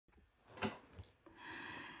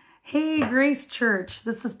Hey, Grace Church.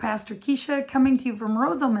 This is Pastor Kecia coming to you from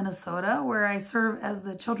Roseau, Minnesota, where I serve as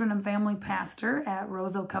the children and family pastor at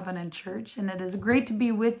Roseau Covenant Church. And it is great to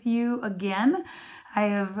be with you again. I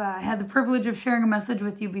have had the privilege of sharing a message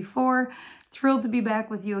with you before. Thrilled to be back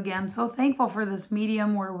with you again. So thankful for this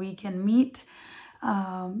medium where we can meet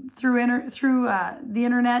through the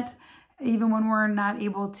internet, even when we're not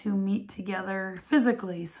able to meet together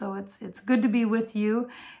physically. So it's good to be with you.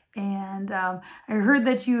 And I heard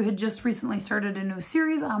that you had just recently started a new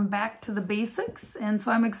series on Back to the Basics. And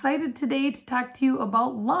so I'm excited today to talk to you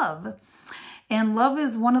about love. And love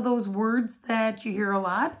is one of those words that you hear a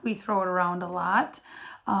lot. We throw it around a lot.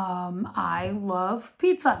 I love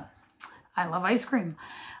pizza. I love ice cream.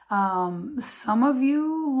 Some of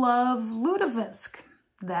you love lutefisk.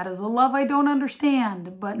 That is a love I don't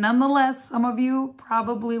understand. But nonetheless, some of you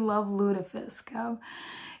probably love lutefisk.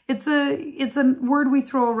 It's a word we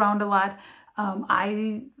throw around a lot.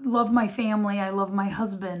 I love my family. I love my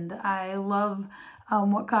husband. I love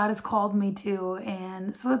what God has called me to.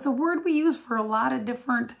 And so it's a word we use for in a lot of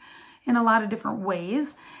different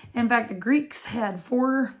ways. In fact, the Greeks had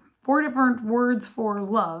four different words for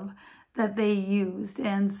love that they used.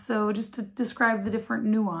 And so just to describe the different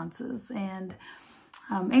nuances. And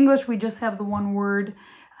English, we just have the one word.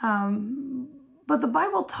 But the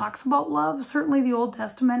Bible talks about love. Certainly the Old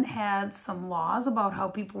Testament had some laws about how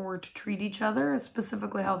people were to treat each other,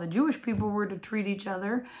 specifically how the Jewish people were to treat each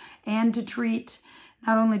other and to treat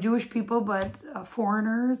not only Jewish people, but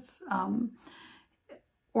foreigners,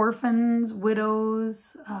 orphans,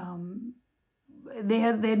 widows. They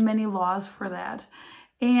had many laws for that.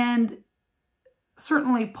 And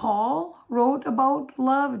certainly Paul wrote about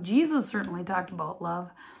love. Jesus certainly talked about love.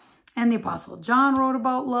 And the Apostle John wrote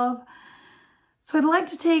about love. So I'd like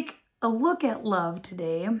to take a look at love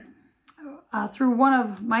today through one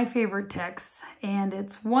of my favorite texts, and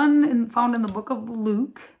it's one found in the book of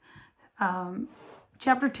Luke,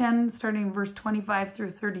 chapter 10, starting verse 25 through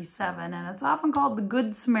 37, and it's often called the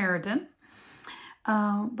Good Samaritan.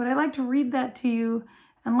 But I'd like to read that to you,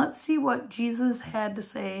 and let's see what Jesus had to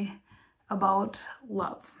say about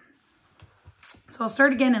love. So I'll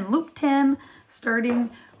start again in Luke 10, starting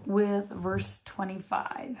with verse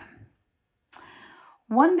 25.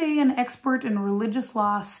 One day, an expert in religious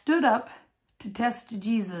law stood up to test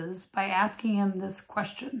Jesus by asking him this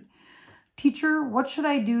question: "Teacher, what should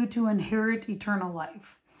I do to inherit eternal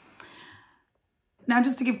life?" Now,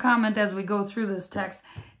 just to give comment as we go through this text,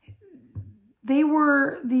 the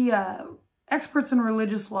experts in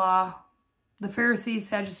religious law, the Pharisees,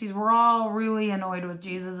 Sadducees, were all really annoyed with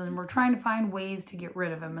Jesus and were trying to find ways to get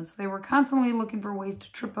rid of him. And so they were constantly looking for ways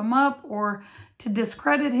to trip him up or to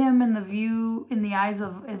discredit him in the eyes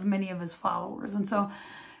of many of his followers. And so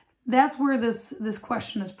that's where this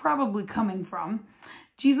question is probably coming from.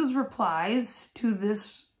 Jesus replies to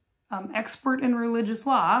this expert in religious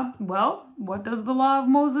law, "Well, what does the law of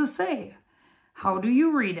Moses say? How do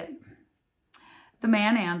you read it?" The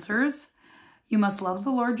man answers, "You must love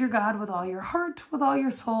the Lord your God with all your heart, with all your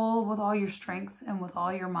soul, with all your strength, and with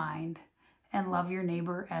all your mind, and love your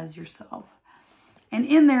neighbor as yourself." And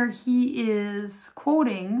in there, he is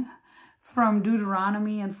quoting from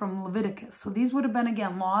Deuteronomy and from Leviticus. So these would have been,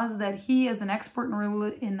 again, laws that he, as an expert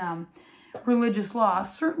in religious law,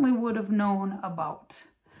 certainly would have known about.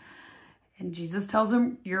 And Jesus tells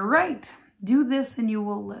him, "You're right. Do this and you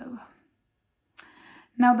will live."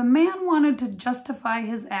 Now, the man wanted to justify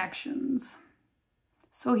his actions.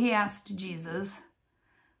 So he asked Jesus,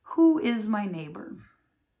 "Who is my neighbor?"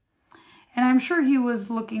 And I'm sure he was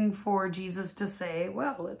looking for Jesus to say,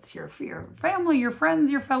 well, it's your family, your friends,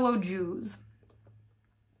 your fellow Jews.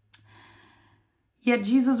 Yet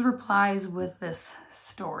Jesus replies with this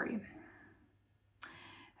story.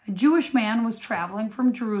 A Jewish man was traveling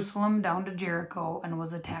from Jerusalem down to Jericho and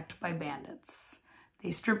was attacked by bandits.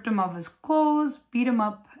 They stripped him of his clothes, beat him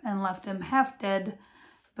up, and left him half dead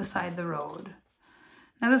beside the road.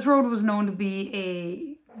 Now, this road was known to be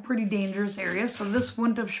a pretty dangerous area, so this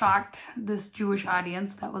wouldn't have shocked this Jewish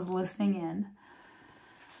audience that was listening in.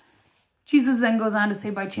 Jesus then goes on to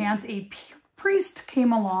say, by chance, a priest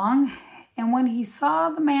came along, and when he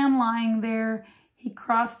saw the man lying there, he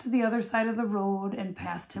crossed to the other side of the road and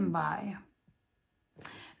passed him by.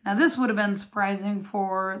 Now, this would have been surprising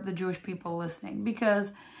for the Jewish people listening,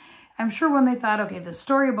 because I'm sure when they thought, okay, the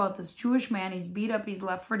story about this Jewish man, he's beat up, he's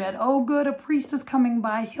left for dead. Oh, good, a priest is coming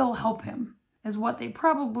by, he'll help him, is what they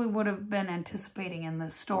probably would have been anticipating in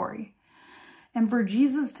this story. And for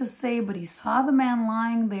Jesus to say, but he saw the man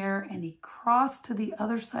lying there and he crossed to the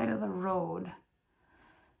other side of the road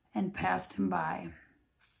and passed him by.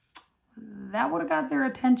 That would have got their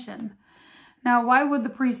attention. Now, why would the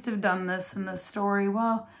priest have done this in this story?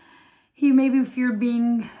 Well, he maybe feared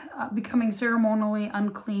becoming ceremonially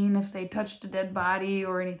unclean. If they touched a dead body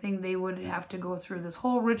or anything, they would have to go through this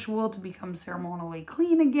whole ritual to become ceremonially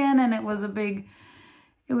clean again, and it was a big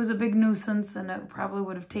nuisance, and it probably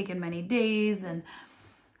would have taken many days. And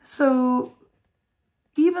so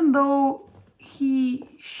even though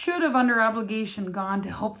he should have, under obligation, gone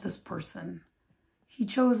to help this person, he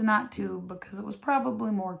chose not to because it was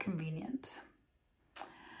probably more convenient.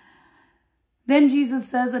 Then Jesus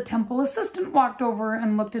says a temple assistant walked over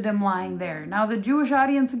and looked at him lying there. Now the Jewish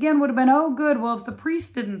audience again would have been, oh good, well if the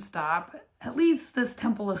priest didn't stop, at least this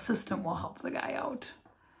temple assistant will help the guy out.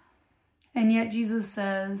 And yet Jesus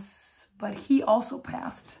says, but he also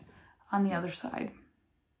passed on the other side.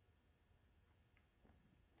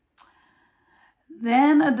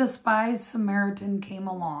 Then a despised Samaritan came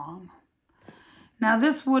along. Now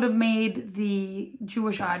this would have made the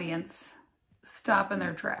Jewish audience stop in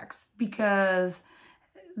their tracks, because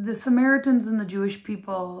the Samaritans and the Jewish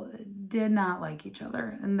people did not like each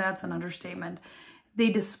other, and that's an understatement.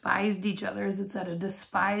 They despised each other. As it said, a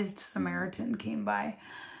despised Samaritan came by.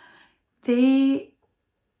 They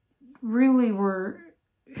really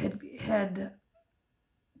had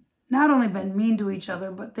not only been mean to each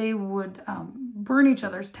other, but they would burn each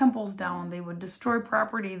other's temples down. They would destroy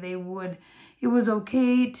property. It was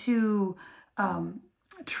okay to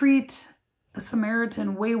treat a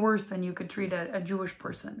Samaritan way worse than you could treat a Jewish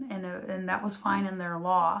person, and that was fine in their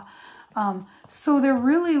law. So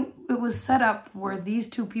it was set up where these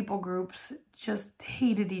two people groups just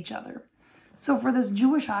hated each other. So for this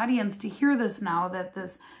Jewish audience to hear this now, that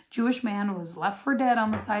this Jewish man was left for dead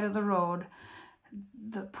on the side of the road,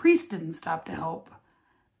 the priest didn't stop to help,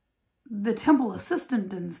 the temple assistant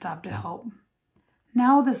didn't stop to help.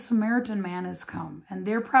 Now the Samaritan man has come, and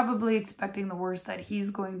they're probably expecting the worst, that he's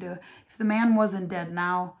going to, if the man wasn't dead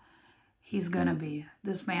now, he's going to be.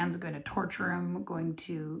 This man's going to torture him, going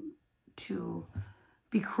to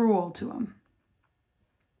be cruel to him.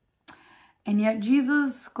 And yet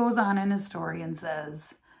Jesus goes on in his story and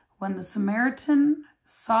says, when the Samaritan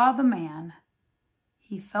saw the man,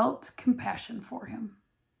 he felt compassion for him.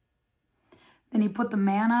 Then he put the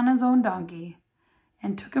man on his own donkey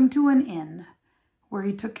and took him to an inn, where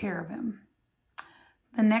he took care of him.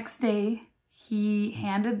 The next day, he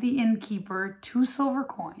handed the innkeeper 2 silver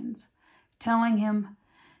coins, telling him,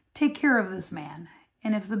 take care of this man,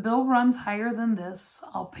 and if the bill runs higher than this,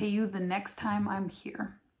 I'll pay you the next time I'm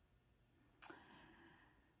here.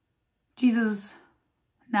 Jesus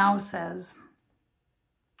now says,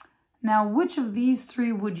 now which of these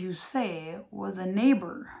 3 would you say was a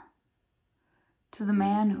neighbor to the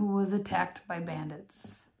man who was attacked by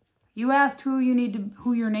bandits? You asked who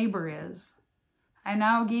your neighbor is. I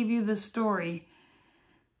now gave you the story.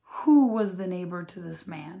 Who was the neighbor to this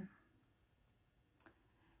man?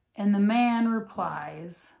 And the man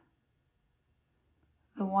replies,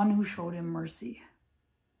 the one who showed him mercy.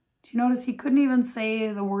 Do you notice he couldn't even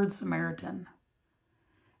say the word Samaritan?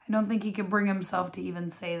 I don't think he could bring himself to even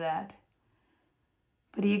say that.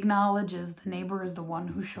 But he acknowledges the neighbor is the one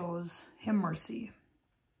who shows him mercy.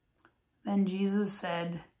 Then Jesus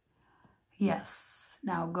said, yes,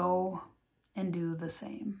 now go and do the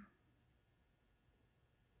same.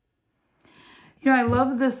 You know, I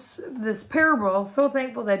love this parable. So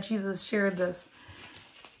thankful that Jesus shared this.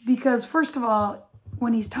 Because first of all,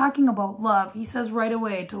 when he's talking about love, he says right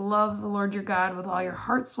away to love the Lord your God with all your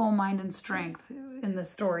heart, soul, mind, and strength in this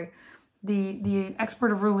story. The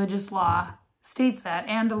expert of religious law states that,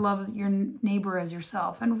 and to love your neighbor as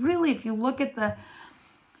yourself. And really, if you look at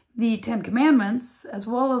the 10 Commandments, as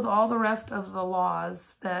well as all the rest of the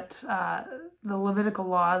laws, that the Levitical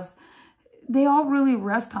laws, they all really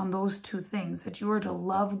rest on those 2 things, that you are to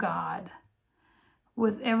love God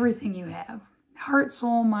with everything you have, heart,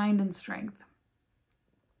 soul, mind, and strength,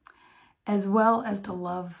 as well as to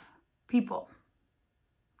love people,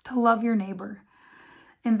 to love your neighbor.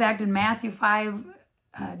 In fact, in Matthew 5,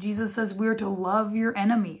 Jesus says we're to love your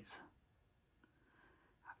enemies.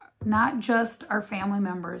 Not just our family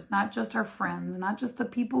members, not just our friends, not just the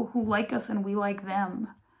people who like us and we like them,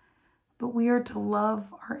 but we are to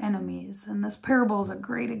love our enemies. And this parable is a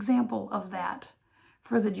great example of that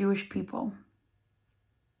for the Jewish people.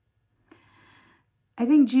 I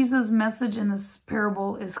think Jesus' message in this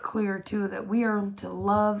parable is clear too, that we are to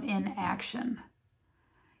love in action.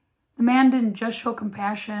 The man didn't just show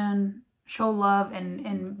compassion, show love,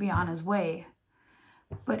 and be on his way.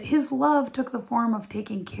 But his love took the form of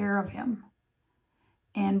taking care of him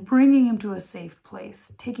and bringing him to a safe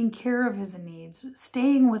place, taking care of his needs,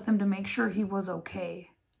 staying with him to make sure he was okay.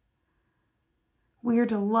 We are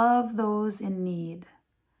to love those in need,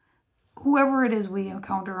 whoever it is we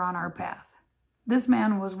encounter on our path. This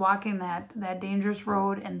man was walking that dangerous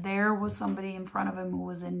road, and there was somebody in front of him who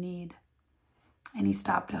was in need, and he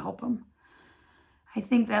stopped to help him. I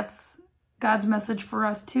think that's God's message for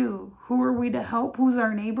us too. Who are we to help? Who's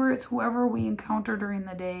our neighbor? It's whoever we encounter during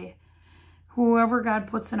the day, whoever God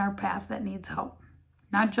puts in our path that needs help.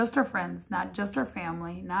 Not just our friends, not just our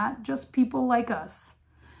family, not just people like us,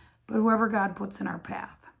 but whoever God puts in our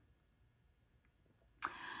path.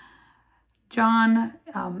 John,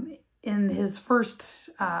 in his first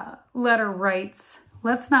letter, writes,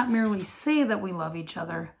 "Let's not merely say that we love each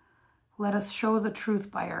other. Let us show the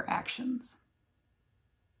truth by our actions."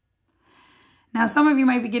 Now, some of you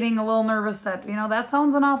might be getting a little nervous that, that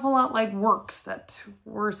sounds an awful lot like works, that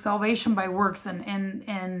we're salvation by works. And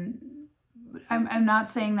I'm not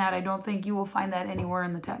saying that. I don't think you will find that anywhere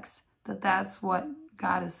in the text, that that's what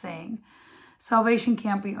God is saying. Salvation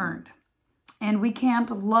can't be earned, and we can't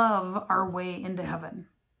love our way into heaven.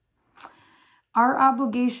 Our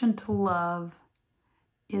obligation to love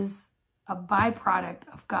is a byproduct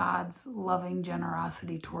of God's loving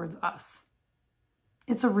generosity towards us.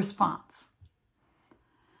 It's a response.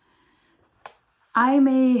 I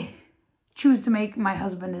may choose to make my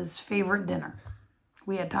husband his favorite dinner.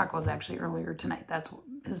 We had tacos actually earlier tonight. That's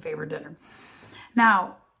his favorite dinner.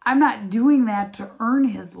 Now, I'm not doing that to earn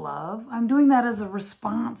his love. I'm doing that as a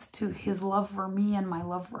response to his love for me and my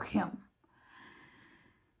love for him.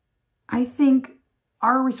 I think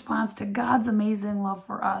our response to God's amazing love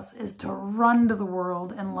for us is to run to the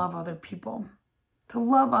world and love other people, to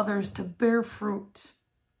love others, to bear fruit.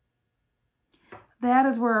 That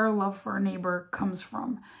is where our love for our neighbor comes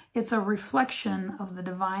from. It's a reflection of the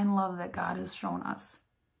divine love that God has shown us.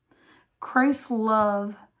 Christ's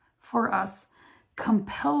love for us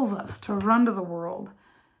compels us to run to the world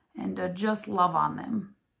and to just love on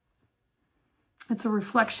them. It's a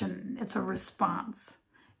reflection. It's a response.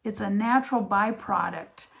 It's a natural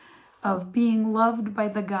byproduct of being loved by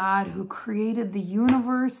the God who created the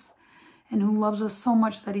universe and who loves us so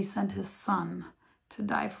much that he sent his son to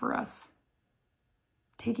die for us,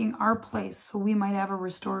 taking our place so we might have a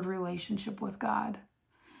restored relationship with God.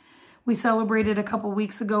 We celebrated a couple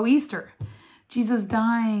weeks ago Easter, Jesus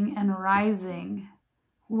dying and rising.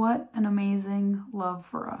 What an amazing love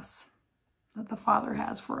for us that the Father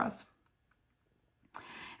has for us.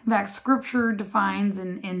 In fact, Scripture defines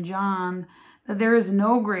in John that there is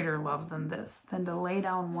no greater love than this, than to lay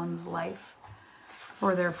down one's life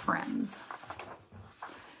for their friends.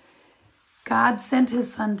 God sent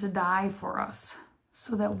his son to die for us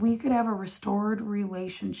so that we could have a restored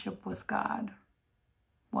relationship with God.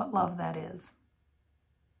 What love that is.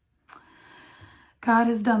 God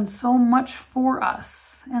has done so much for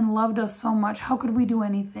us and loved us so much. How could we do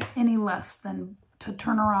anything any less than to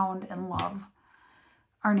turn around and love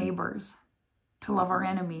our neighbors, to love our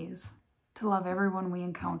enemies, to love everyone we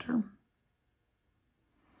encounter?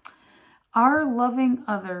 Our loving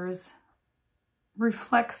others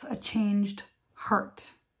reflects a changed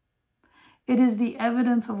heart. It is the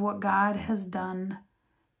evidence of what God has done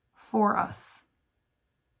for us.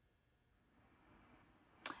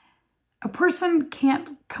 A person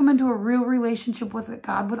can't come into a real relationship with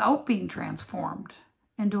God without being transformed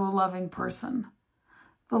into a loving person.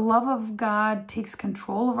 The love of God takes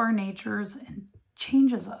control of our natures and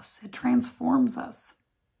changes us. It transforms us.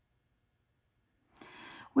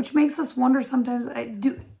 Which makes us wonder sometimes,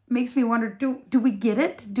 makes me wonder, do we get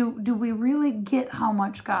it? Do we really get how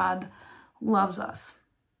much God loves us?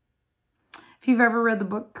 If you've ever read the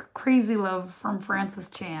book Crazy Love from Francis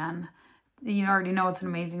Chan, you already know it's an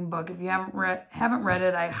amazing book. If you haven't read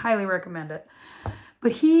it, I highly recommend it.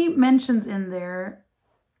 But he mentions in there,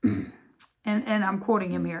 and I'm quoting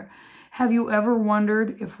him here, "Have you ever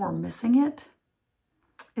wondered if we're missing it?"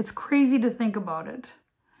 It's crazy to think about it.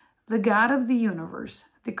 The God of the universe,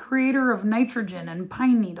 the creator of nitrogen and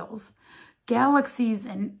pine needles, galaxies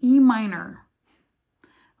and E minor,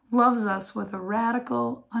 loves us with a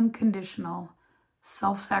radical, unconditional,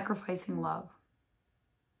 self-sacrificing love.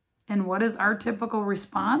 And what is our typical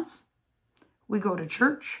response? We go to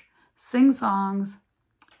church, sing songs,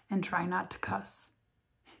 and try not to cuss.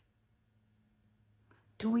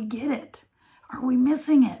 Do we get it? Are we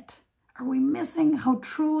missing it? Are we missing how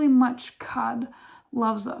truly much God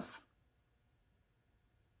loves us?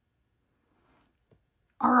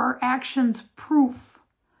 Are our actions proof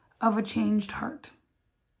of a changed heart?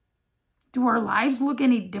 Do our lives look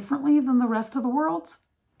any differently than the rest of the world's?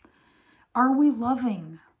 Are we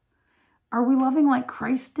loving? Are we loving like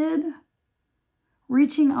Christ did?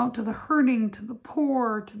 Reaching out to the hurting, to the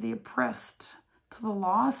poor, to the oppressed, to the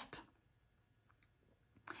lost?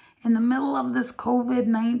 In the middle of this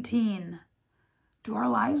COVID-19, do our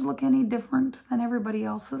lives look any different than everybody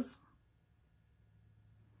else's?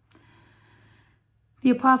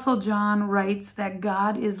 The Apostle John writes that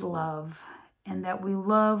God is love and that we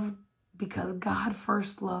love because God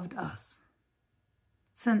first loved us.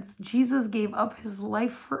 Since Jesus gave up his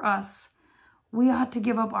life for us, we ought to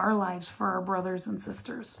give up our lives for our brothers and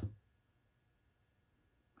sisters.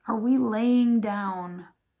 Are we laying down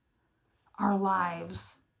our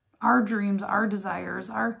lives, our dreams, our desires,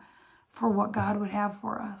 for what God would have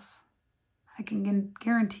for us? I can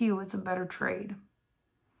guarantee you it's a better trade.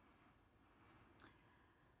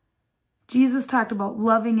 Jesus talked about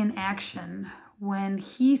loving in action when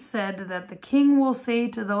he said that the king will say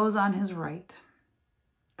to those on his right,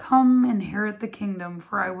 "Come, inherit the kingdom,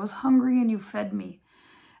 for I was hungry and you fed me.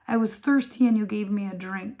 I was thirsty and you gave me a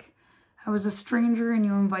drink. I was a stranger and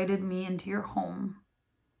you invited me into your home.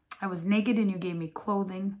 I was naked and you gave me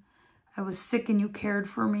clothing. I was sick and you cared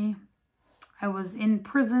for me. I was in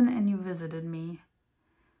prison and you visited me.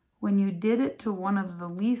 When you did it to one of the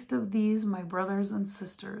least of these, my brothers and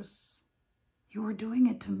sisters, you were doing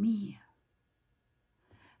it to me."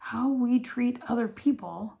 How we treat other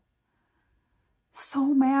people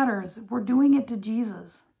so matters. We're doing it to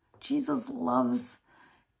Jesus. Jesus loves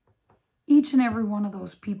each and every one of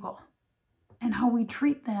those people. And how we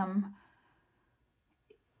treat them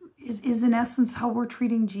is in essence how we're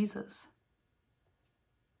treating Jesus.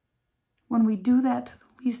 When we do that to the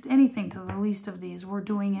least, anything to the least of these, we're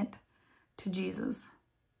doing it to Jesus.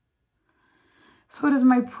 So it is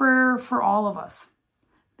my prayer for all of us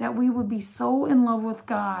that we would be so in love with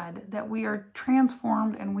God that we are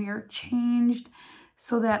transformed and we are changed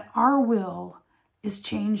so that our will is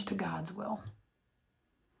changed to God's will.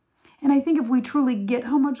 And I think if we truly get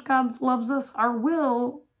how much God loves us, our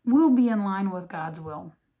will be in line with God's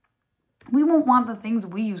will. We won't want the things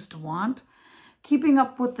we used to want. Keeping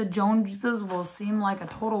up with the Joneses will seem like a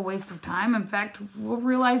total waste of time. In fact, we'll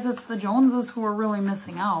realize it's the Joneses who are really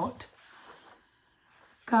missing out.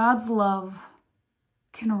 God's love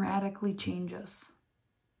can radically change us.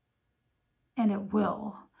 And it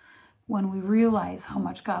will when we realize how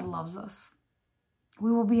much God loves us.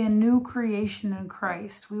 We will be a new creation in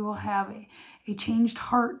Christ. We will have a changed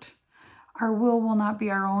heart. Our will not be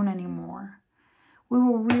our own anymore. We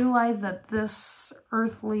will realize that this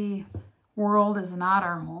earthly world is not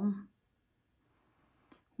our home.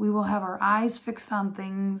 We will have our eyes fixed on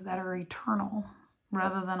things that are eternal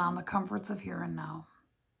rather than on the comforts of here and now.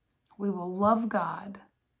 We will love God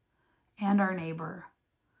and our neighbor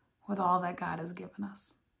with all that God has given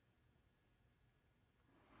us.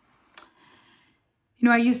 You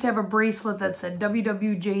know, I used to have a bracelet that said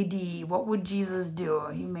WWJD, what would Jesus do?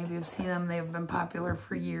 You maybe have seen them. They've been popular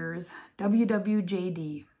for years.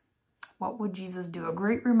 WWJD, what would Jesus do? A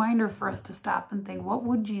great reminder for us to stop and think, what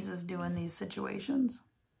would Jesus do in these situations?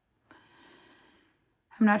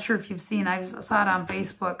 I'm not sure if you've seen, I saw it on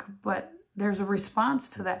Facebook, but there's a response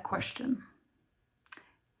to that question.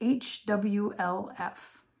 HWLF.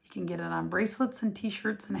 You can get it on bracelets and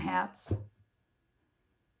t-shirts and hats.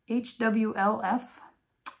 HWLF.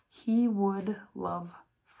 He would love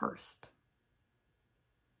first.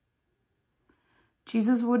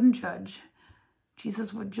 Jesus wouldn't judge.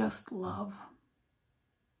 Jesus would just love.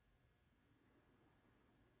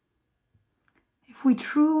 If we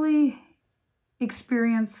truly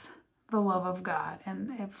experience the love of God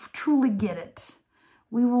and if truly get it,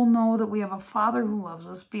 we will know that we have a Father who loves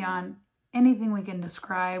us beyond anything we can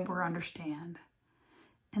describe or understand.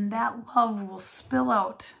 And that love will spill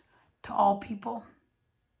out to all people.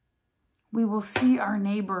 We will see our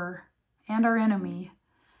neighbor and our enemy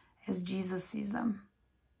as Jesus sees them.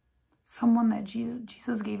 Someone that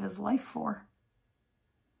Jesus gave his life for.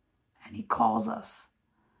 And he calls us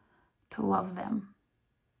to love them.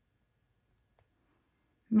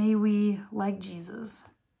 May we, like Jesus,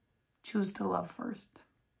 choose to love first.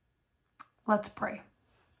 Let's pray.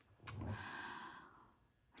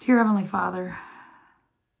 Dear Heavenly Father,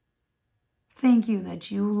 thank you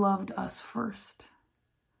that you loved us first.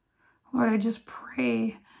 Lord, I just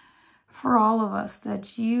pray for all of us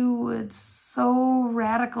that you would so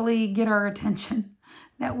radically get our attention,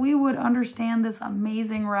 that we would understand this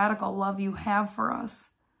amazing radical love you have for us,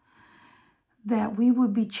 that we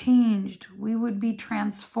would be changed, we would be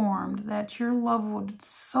transformed, that your love would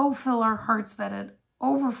so fill our hearts that it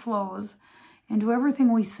overflows into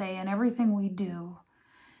everything we say and everything we do.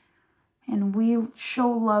 And we show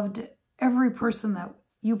love to every person that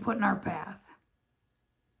you put in our path.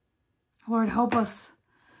 Lord, help us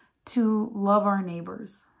to love our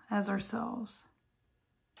neighbors as ourselves,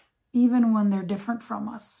 even when they're different from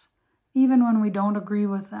us, even when we don't agree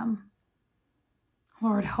with them.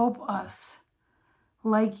 Lord, help us,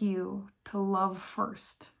 like you, to love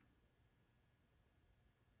first.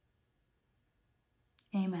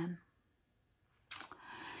 Amen.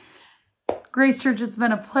 Grace Church, it's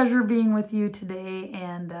been a pleasure being with you today,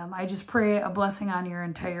 and I just pray a blessing on your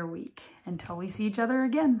entire week. Until we see each other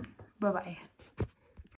again, bye-bye.